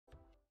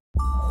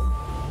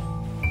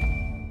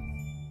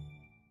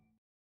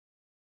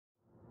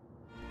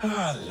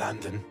Ah,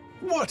 London.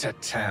 What a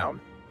town.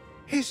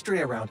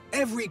 History around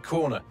every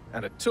corner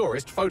and a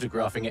tourist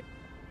photographing it.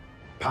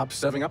 Pubs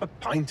serving up a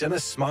pint and a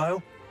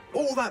smile.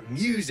 All that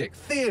music,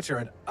 theatre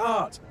and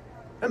art.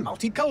 And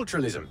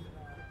multiculturalism.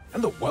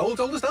 And the world's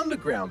oldest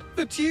underground,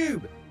 the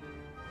Tube.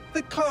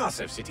 The class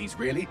of cities,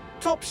 really.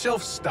 Top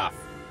shelf stuff.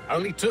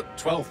 Only took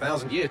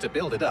 12,000 years to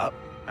build it up,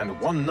 and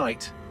one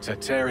night to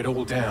tear it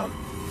all down.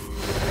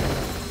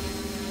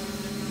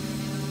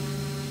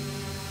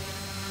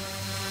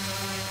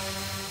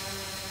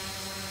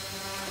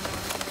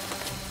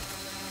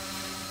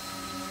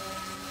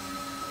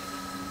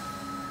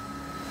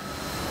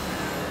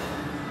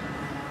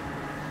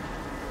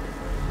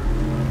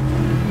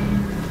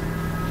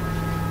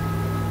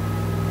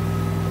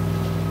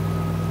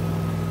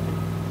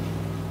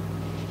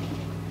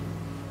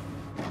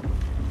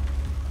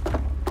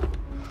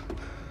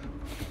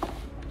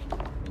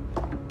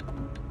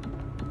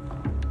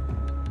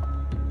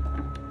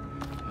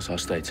 What's our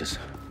status?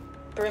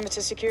 Perimeter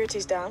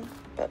security's down,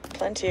 but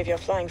plenty of your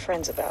flying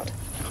friends about.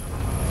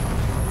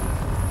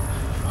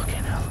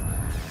 Fucking hell.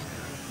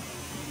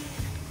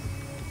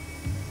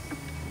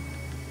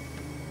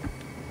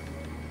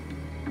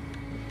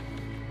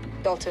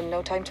 Dalton,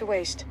 no time to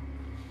waste.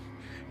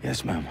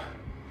 Yes, ma'am.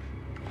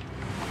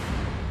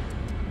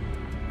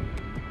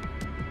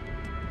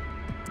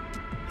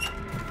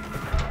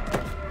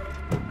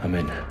 I'm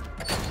in.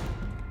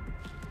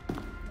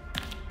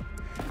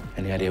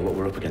 Any idea what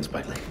we're up against,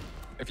 Bagley?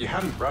 If you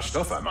hadn't brushed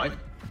off, I might.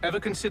 Ever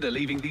consider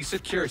leaving these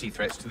security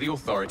threats to the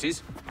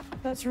authorities?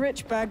 That's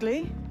rich,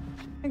 Bagley.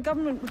 The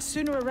government would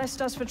sooner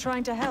arrest us for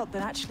trying to help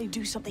than actually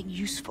do something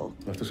useful.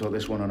 We'll have to sort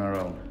this one on our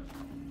own.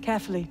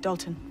 Carefully,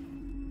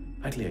 Dalton.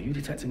 Bagley, are you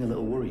detecting a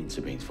little worry in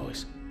Sabine's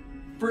voice?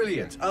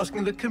 Brilliant.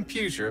 Asking the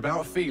computer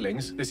about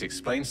feelings. This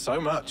explains so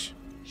much.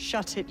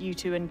 Shut it, you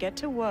two, and get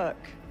to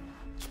work.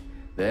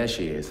 There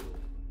she is.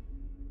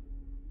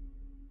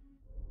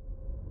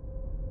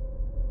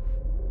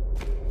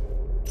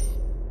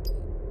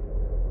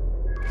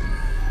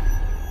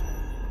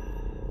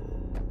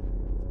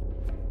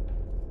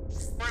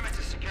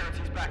 Perimeter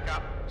security's back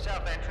up.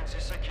 South entrance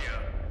is secure.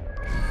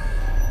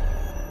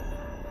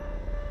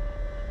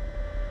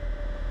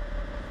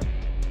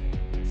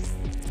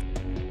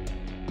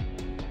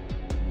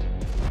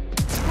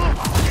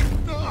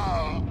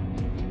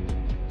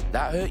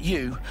 That hurt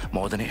you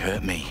more than it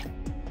hurt me.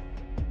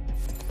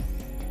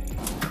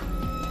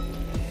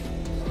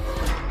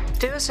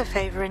 Do us a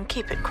favor and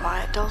keep it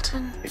quiet,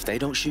 Dalton. If they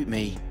don't shoot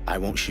me, I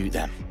won't shoot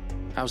them.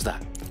 How's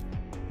that?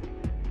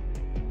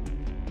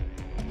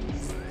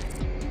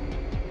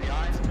 The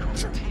eyes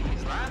cross the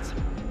T's, lads.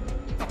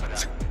 Top of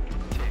that.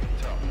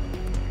 Tick-tock.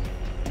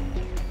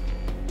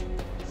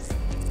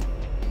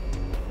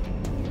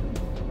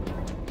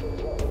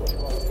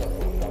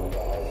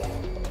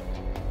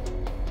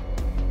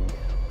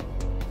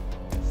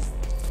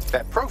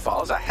 Their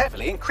profiles are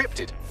heavily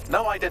encrypted.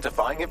 No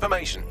identifying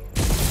information.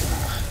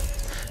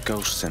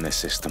 Ghosts in this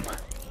system.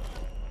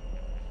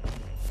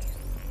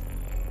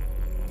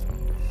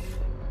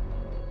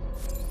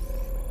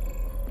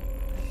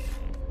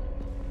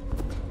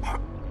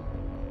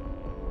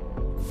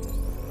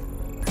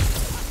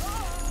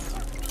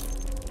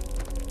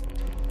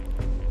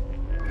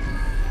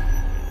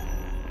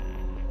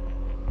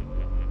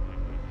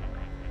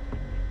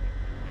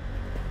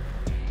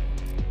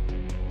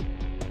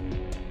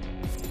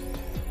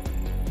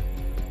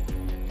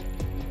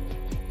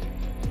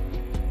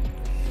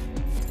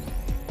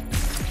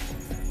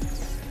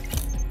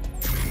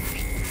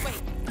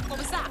 What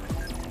was that?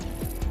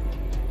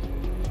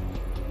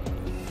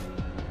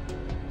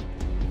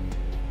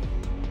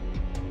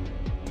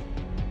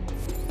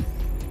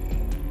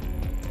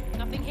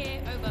 Nothing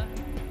here, over.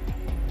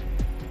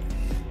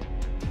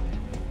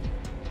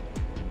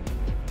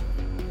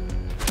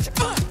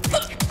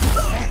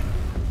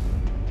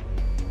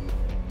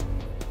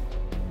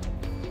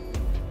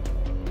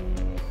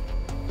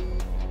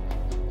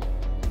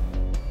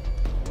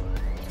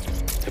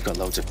 They've got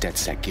loads of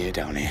DedSec gear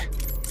down here.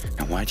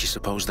 Now why do you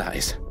suppose that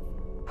is?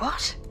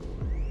 What?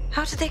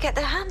 How did they get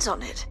their hands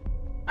on it?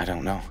 I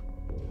don't know.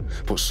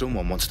 But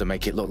someone wants to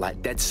make it look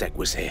like DedSec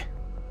was here.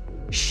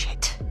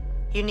 Shit.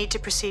 You need to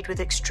proceed with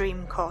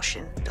extreme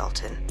caution,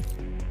 Dalton.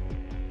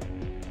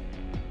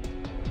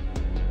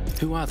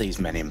 Who are these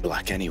men in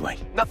black anyway?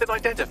 Nothing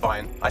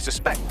identifying. I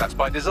suspect that's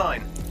by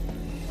design.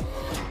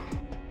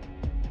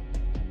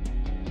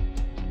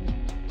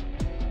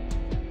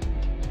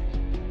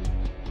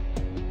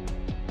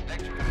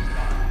 Electrical is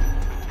live.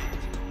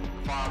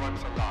 Repeat.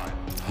 Fireworks are live.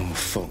 Oh,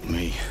 fuck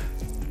me.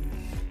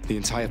 The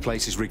entire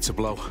place is rigged to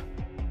blow.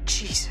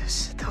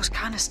 Jesus, those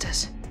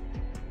canisters.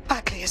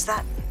 Bagley, is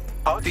that...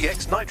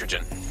 RDX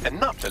nitrogen.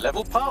 Enough to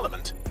level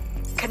Parliament.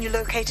 Can you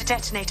locate a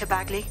detonator,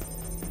 Bagley?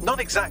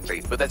 Not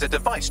exactly, but there's a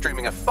device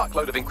streaming a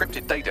fuckload of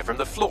encrypted data from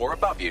the floor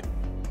above you.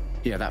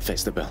 Yeah, that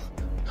fits the bill.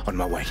 On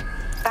my way.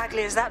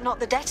 Bagley, is that not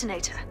the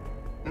detonator?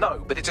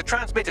 No, but it's a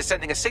transmitter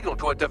sending a signal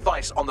to a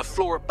device on the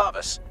floor above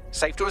us.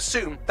 Safe to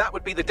assume that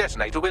would be the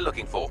detonator we're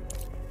looking for.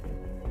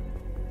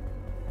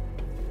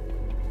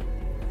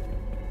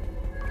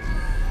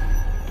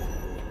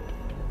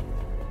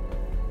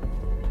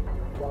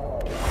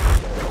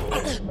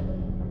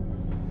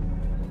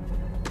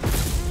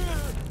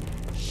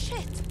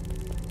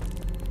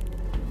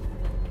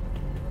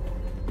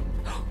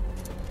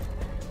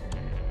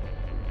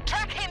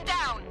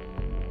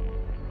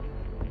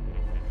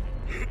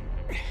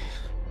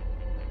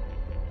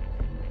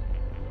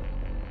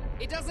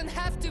 doesn't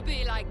have to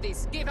be like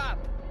this. Give up.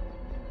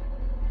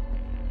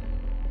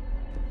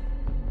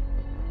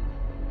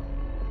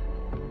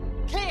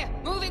 Clear.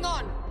 Moving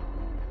on.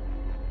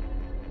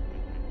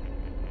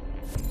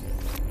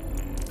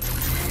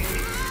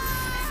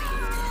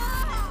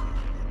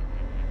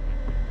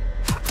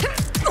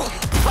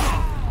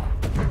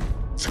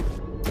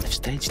 They've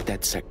staged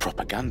DedSec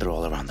propaganda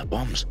all around the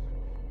bombs.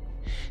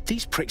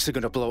 These pricks are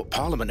going to blow up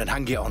Parliament and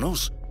hang it on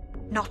us.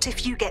 Not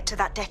if you get to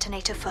that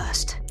detonator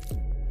first.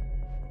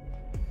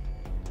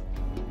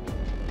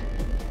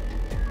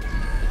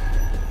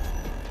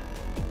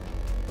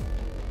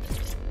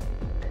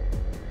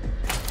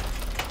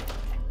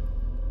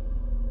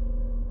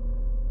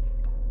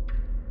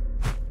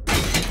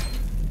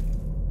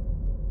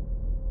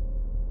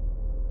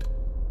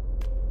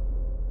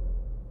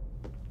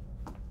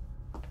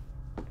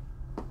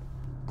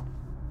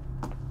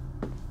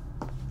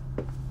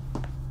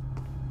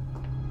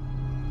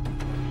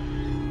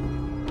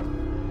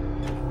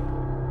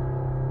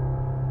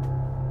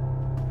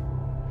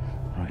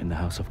 In the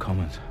House of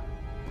Commons.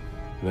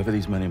 Whoever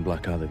these men in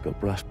black are, they've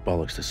got brass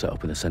bollocks to set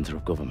up in the centre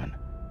of government.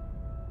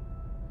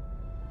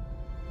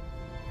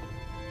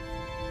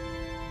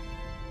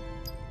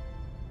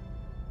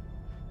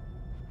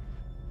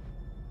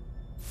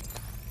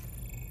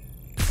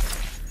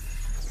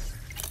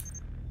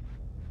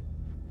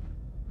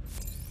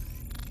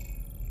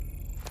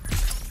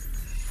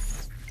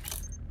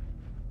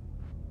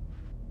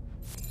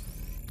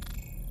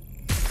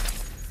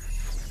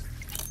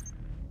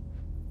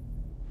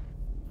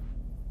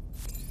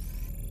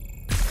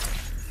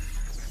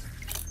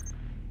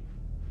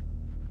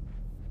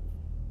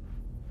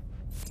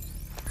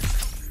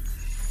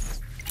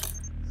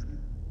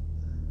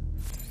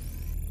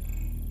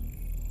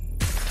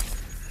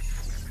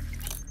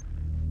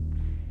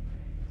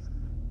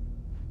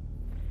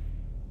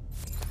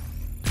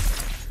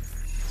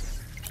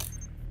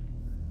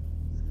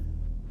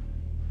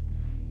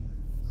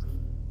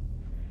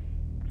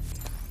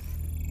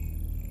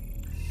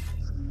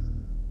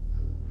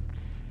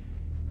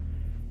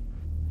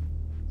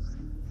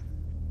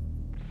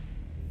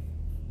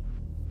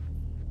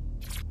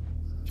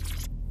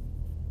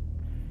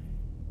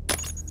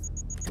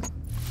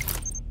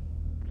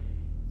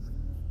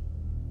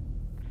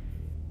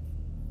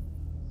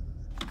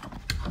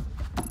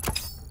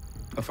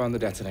 I found the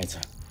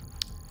detonator.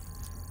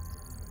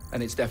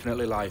 And it's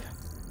definitely live.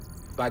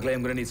 Bagley,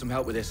 I'm gonna need some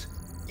help with this.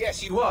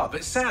 Yes, you are,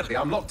 but sadly,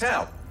 I'm locked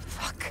out.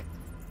 Fuck.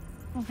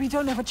 Well, we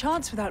don't have a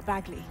chance without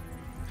Bagley.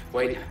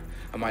 Wait,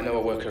 I might know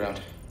a workaround.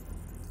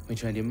 We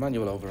trained in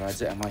manual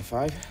overrides at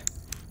MI5.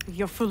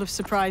 You're full of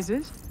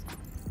surprises.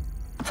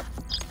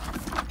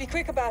 Be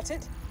quick about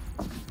it.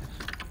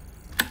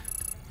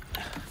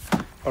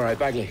 All right,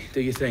 Bagley,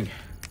 do your thing.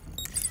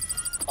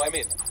 I'm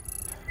in.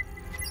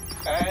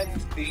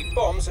 And the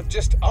bombs have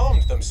just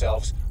armed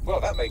themselves. Well,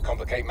 that may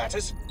complicate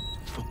matters.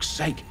 Fuck's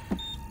sake.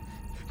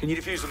 Can you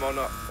defuse them or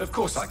not? Of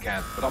course I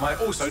can, but I might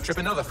also trip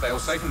another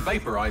failsafe and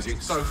vaporize you,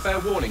 so fair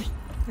warning.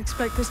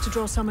 Expect this to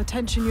draw some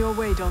attention your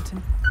way,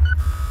 Dalton.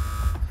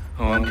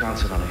 Oh, I'm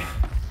counting on it.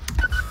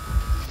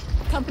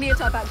 Company at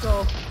our back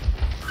door.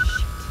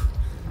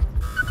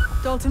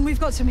 Dalton, we've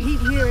got some heat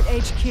here at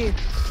HQ.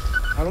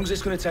 How long's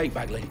this gonna take,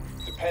 Bagley?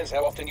 Depends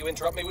how often you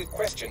interrupt me with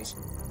questions.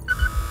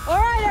 All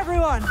right,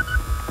 everyone.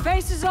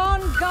 Faces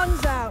on,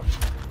 guns out.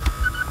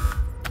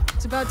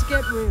 It's about to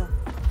get real.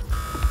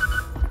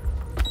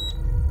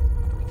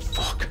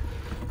 Fuck.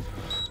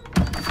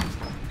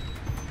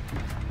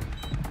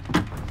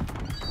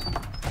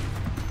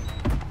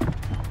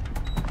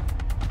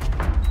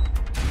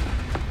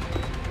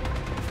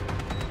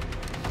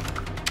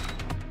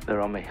 They're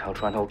on me. I'll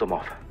try and hold them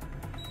off.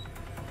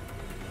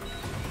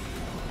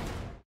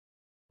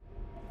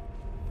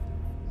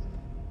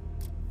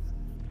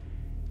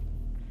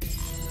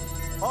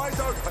 Eyes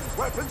open,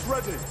 weapons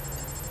ready.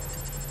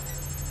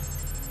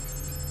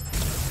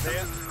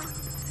 Clear.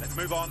 Let's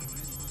move on.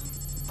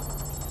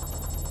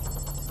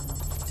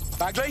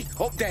 Bagley,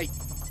 update.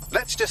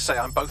 Let's just say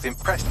I'm both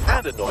impressed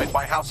and annoyed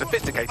by how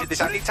sophisticated this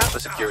anti-tamper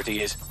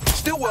security is.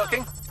 Still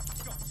working.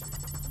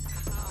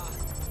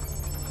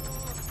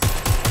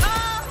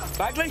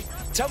 Bagley,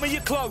 tell me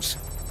you're close.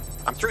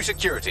 I'm through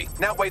security,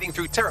 now wading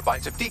through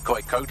terabytes of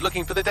decoy code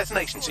looking for the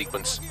detonation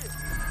sequence.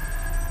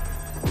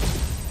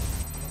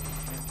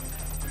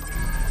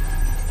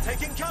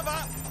 Taking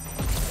cover.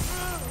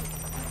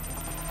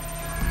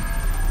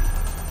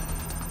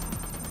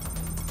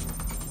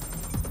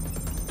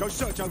 Go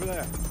search over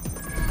there.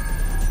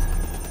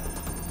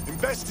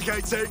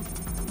 Investigating.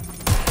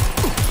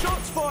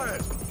 Shots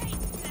fired.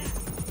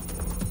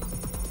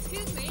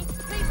 Excuse me.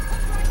 Please,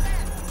 what's right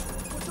there?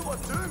 What do I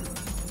do?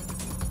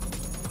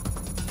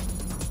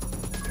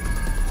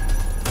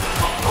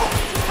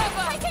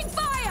 Cover! Taking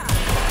fire!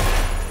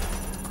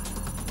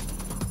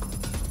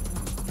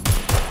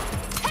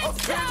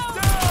 Heads down!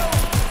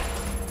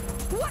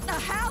 What the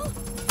hell?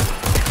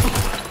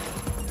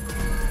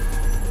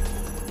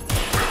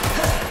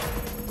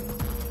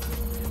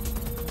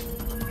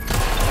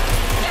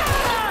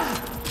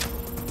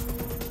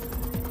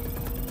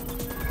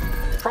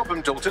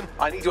 room, Dalton.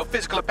 I need your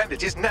physical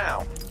appendages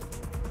now.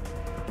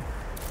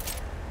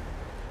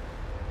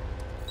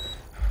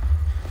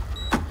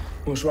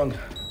 What's wrong?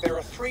 There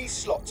are 3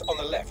 slots on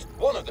the left.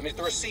 One of them is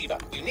the receiver.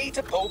 You need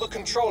to pull the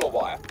controller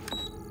wire.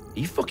 Are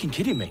you fucking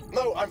kidding me?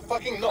 No, I'm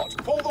fucking not.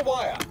 Pull the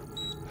wire.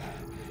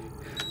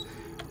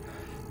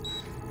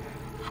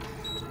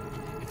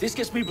 If this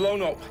gets me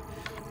blown up...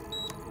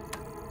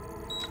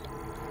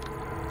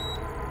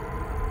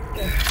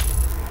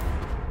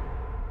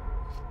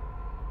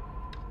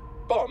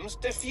 Bombs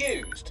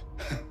defused.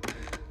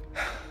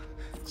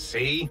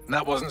 See?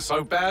 That wasn't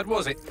so bad,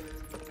 was it?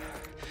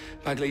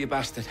 Bagley, you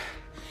bastard.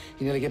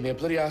 You nearly gave me a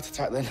bloody heart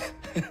attack then.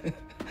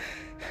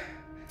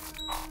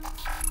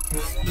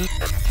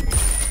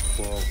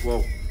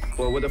 Whoa.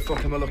 What the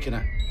fuck am I looking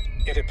at?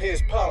 It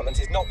appears Parliament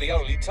is not the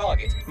only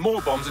target.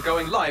 More bombs are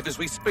going live as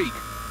we speak.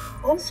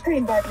 On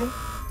screen, Bagley.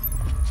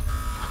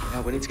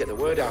 Now we need to get the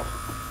word out.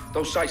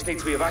 Those sites need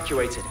to be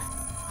evacuated.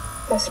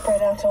 They're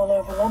spread out all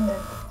over London.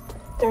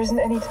 There isn't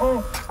any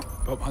time.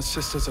 But my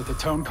sister's at the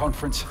town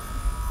conference.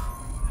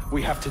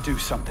 We have to do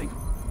something.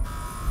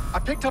 I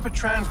picked up a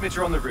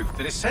transmitter on the roof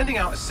that is sending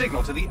out a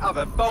signal to the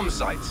other bomb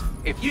sites.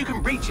 If you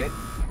can reach it...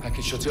 I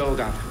can shut it all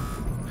down.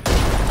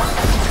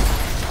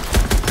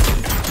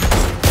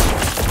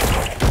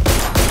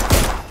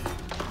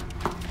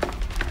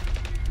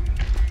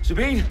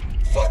 Sabine?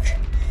 Fuck!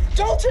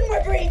 Dalton,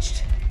 we're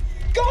breached!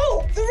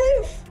 Go! The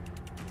roof!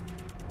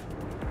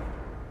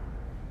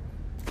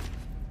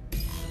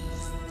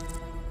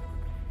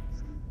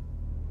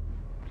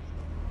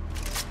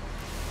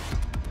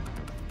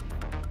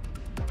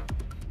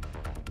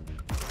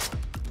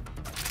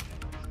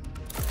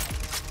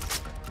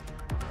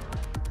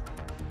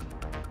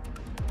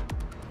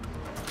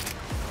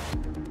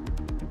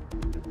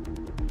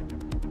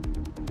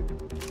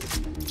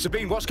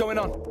 Sabine, what's going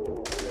on?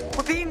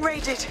 We're being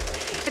raided.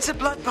 It's a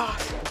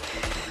bloodbath.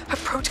 Her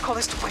protocol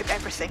is to wipe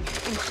everything,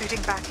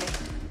 including Bagley.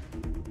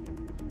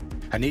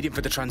 I need him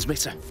for the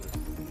transmitter.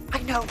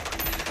 I know,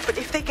 but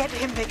if they get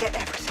him, they get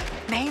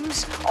everything.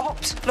 Names,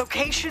 ops,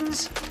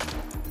 locations.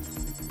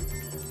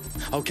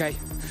 Okay,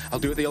 I'll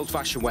do it the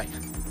old-fashioned way.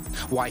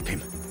 Wipe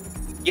him.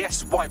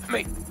 Yes, wipe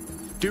me.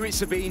 Do it,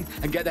 Sabine,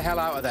 and get the hell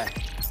out of there.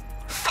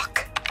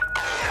 Fuck.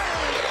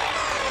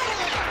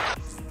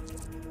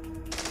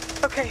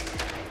 Okay,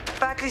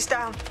 Bagley's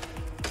down.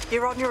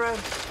 You're on your own.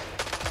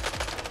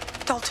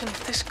 Dalton,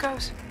 if this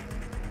goes...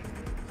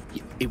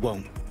 It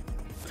won't.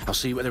 I'll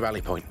see you at the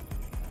rally point.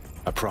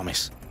 I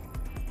promise.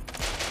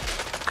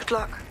 Good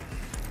luck.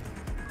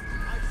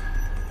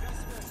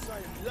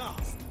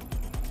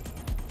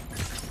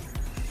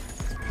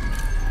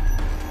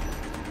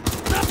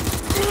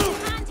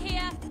 Hand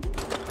here.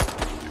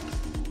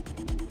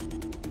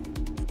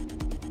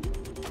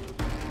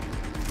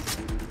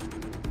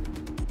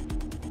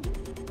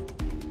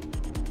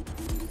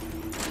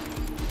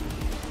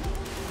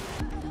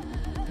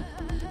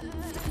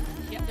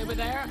 Yep, they were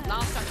there.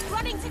 Last time.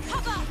 Running to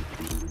cover.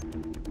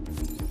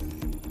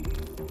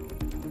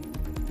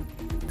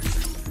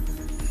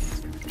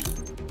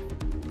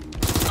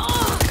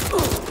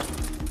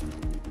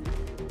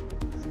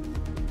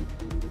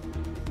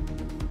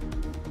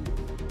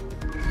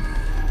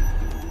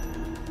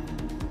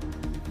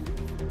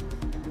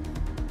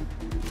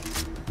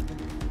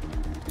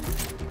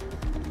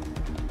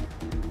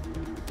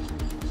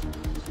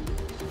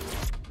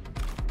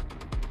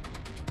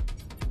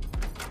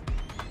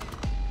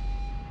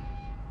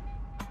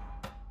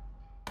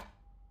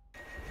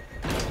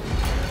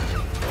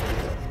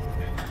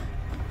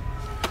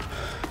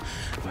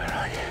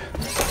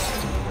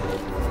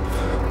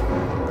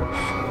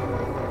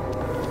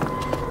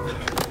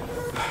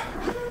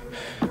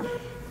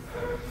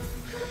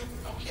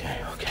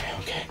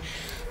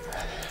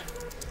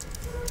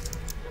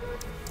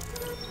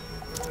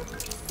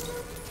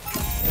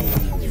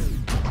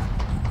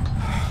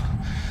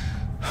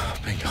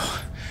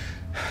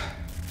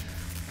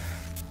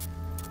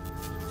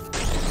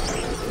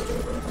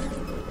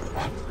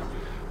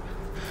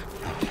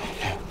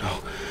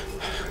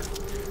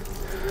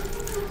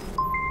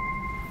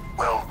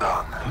 Well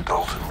done,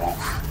 Dalton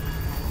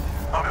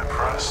Wolf. I'm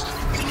impressed.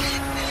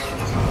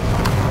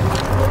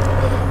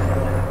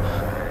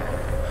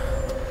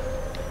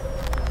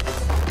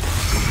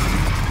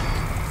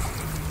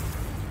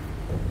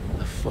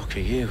 The fuck are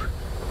you?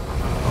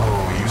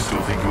 Oh, you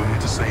still think you're here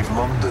to save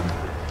London?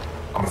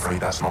 I'm afraid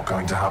that's not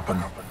going to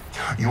happen.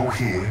 You're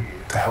here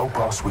to help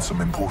us with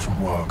some important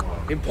work.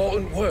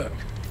 Important work?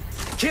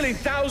 Killing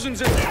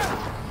thousands of...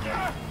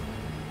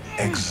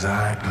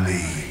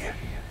 Exactly.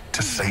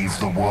 To save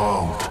the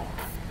world.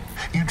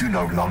 You do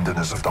know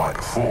Londoners have died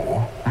before,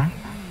 hmm?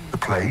 The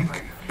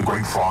plague, the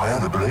Great Fire,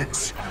 the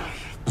Blitz.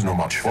 It's not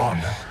much fun.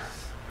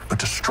 But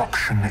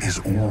destruction is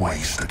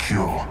always the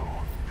cure.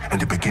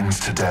 And it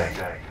begins today.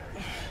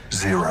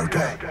 0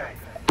 day.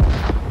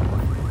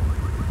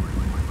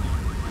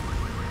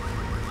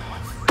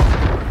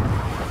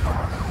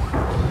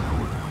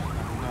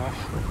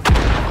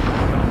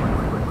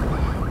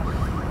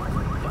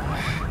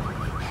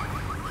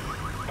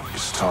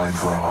 It's time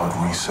for a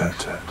hard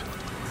reset.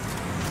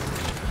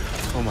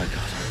 Oh my God.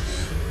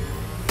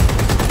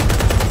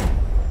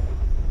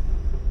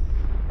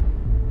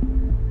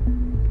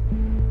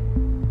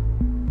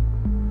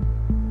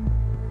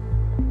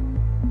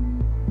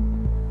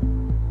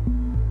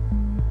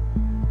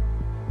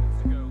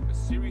 A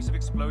series of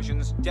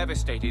explosions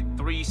devastated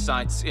 3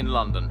 sites in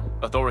London.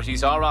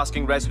 Authorities are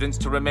asking residents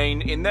to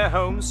remain in their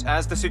homes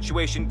as the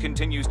situation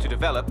continues to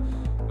develop.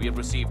 We have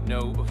received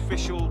no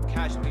official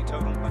casualty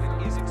total, but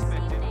it is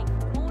expected.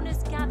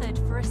 Mourners gathered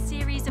for a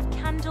series of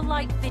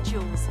candlelight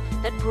vigils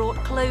that brought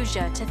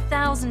closure to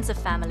thousands of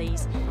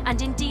families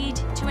and indeed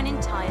to an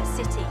entire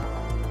city.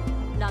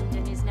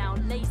 London is now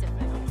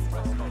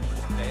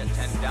laser-focused. Today at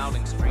 10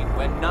 Downing Street,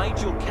 where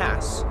Nigel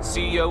Cass,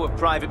 CEO of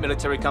private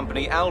military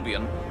company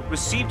Albion,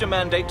 received a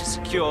mandate to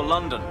secure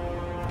London.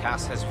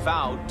 Cass has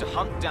vowed to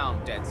hunt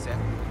down DedSec.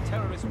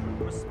 Terrorist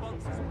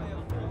responses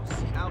failed.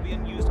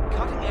 Albion used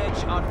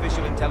cutting-edge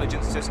artificial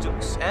intelligence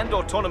systems and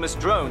autonomous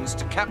drones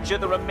to capture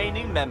the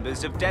remaining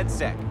members of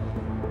DedSec.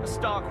 A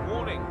stark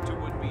warning to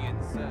would-be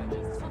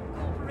insurgents. Top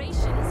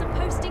corporations are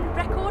posting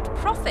record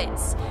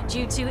profits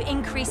due to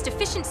increased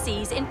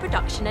efficiencies in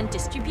production and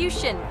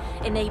distribution,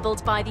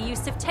 enabled by the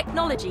use of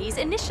technologies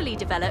initially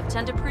developed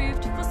and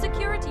approved for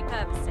security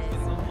purposes.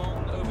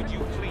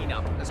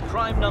 Cleanup as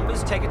crime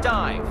numbers take a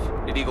dive.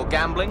 Illegal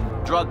gambling,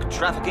 drug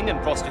trafficking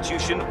and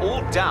prostitution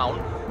all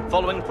down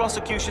following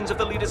prosecutions of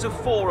the leaders of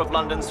 4 of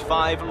London's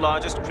 5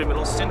 largest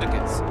criminal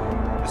syndicates.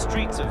 The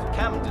streets of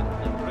Camden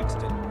and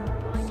Brixton.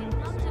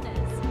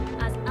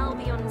 Londoners, as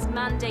Albion's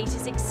mandate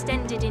is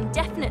extended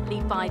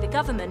indefinitely by the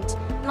government,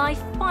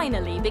 life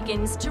finally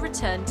begins to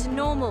return to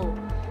normal.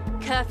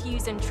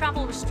 Curfews and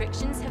travel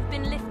restrictions have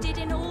been lifted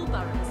in all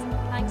boroughs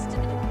thanks to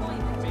the deployment.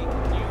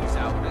 News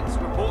outlets,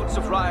 reports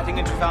of rioting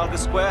in Trafalgar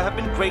Square have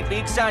been greatly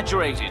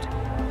exaggerated,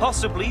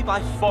 possibly by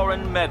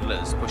foreign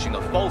meddlers pushing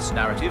a false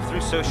narrative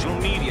through social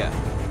media.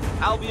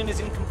 Albion is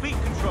in complete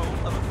control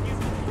of a few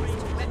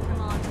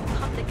reprimand the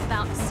public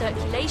about the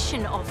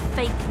circulation of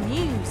fake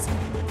news,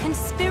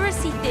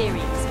 conspiracy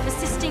theories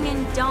persisting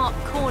in dark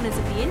corners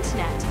of the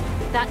internet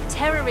that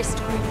terrorist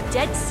group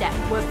DedSec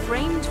were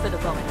framed for the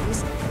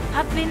bombings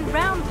have been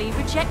roundly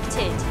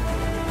rejected.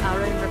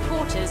 Our own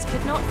reporters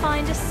could not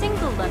find a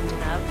single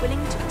Londoner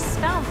willing to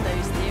expound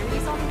those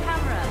theories on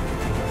camera.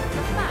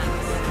 The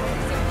facts simply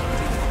do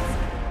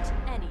not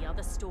support any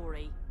other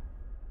story.